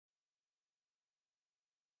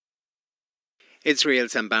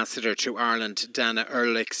Israel's ambassador to Ireland, Dana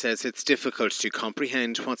Ehrlich, says it's difficult to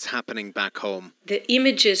comprehend what's happening back home. The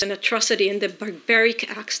images and atrocity and the barbaric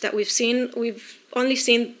acts that we've only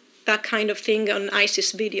seen that kind of thing on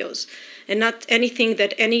ISIS videos, and not anything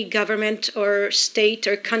that any government or state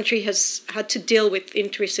or country has had to deal with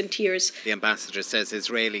in recent years. The ambassador says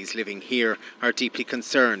Israelis living here are deeply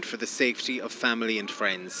concerned for the safety of family and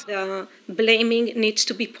friends. The blaming needs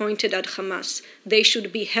to be pointed at Hamas. They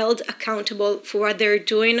should be held accountable for what they're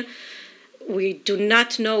doing. We do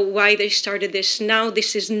not know why they started this now.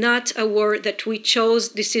 This is not a war that we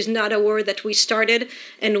chose. This is not a war that we started,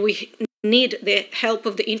 and we need the help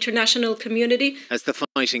of the international community. As the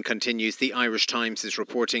fighting continues, the Irish Times is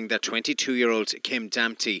reporting that 22-year-old Kim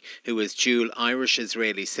Damti, who is dual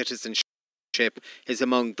Irish-Israeli citizenship, is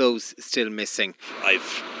among those still missing.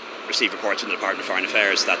 I've received reports from the Department of Foreign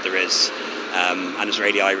Affairs that there is an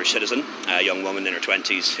Israeli-Irish citizen, a young woman in her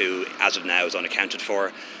 20s, who as of now is unaccounted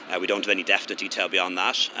for. We don't have any definite detail beyond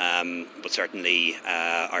that, but certainly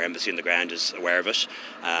our embassy on the ground is aware of it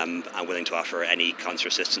and willing to offer any consular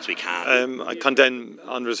assistance we can. I condemn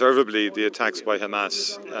unreservedly the attacks by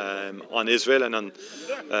Hamas on Israel and on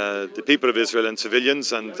the people of Israel and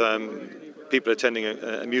civilians, and people attending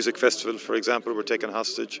a music festival, for example, were taken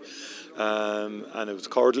hostage, and it was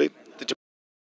cowardly.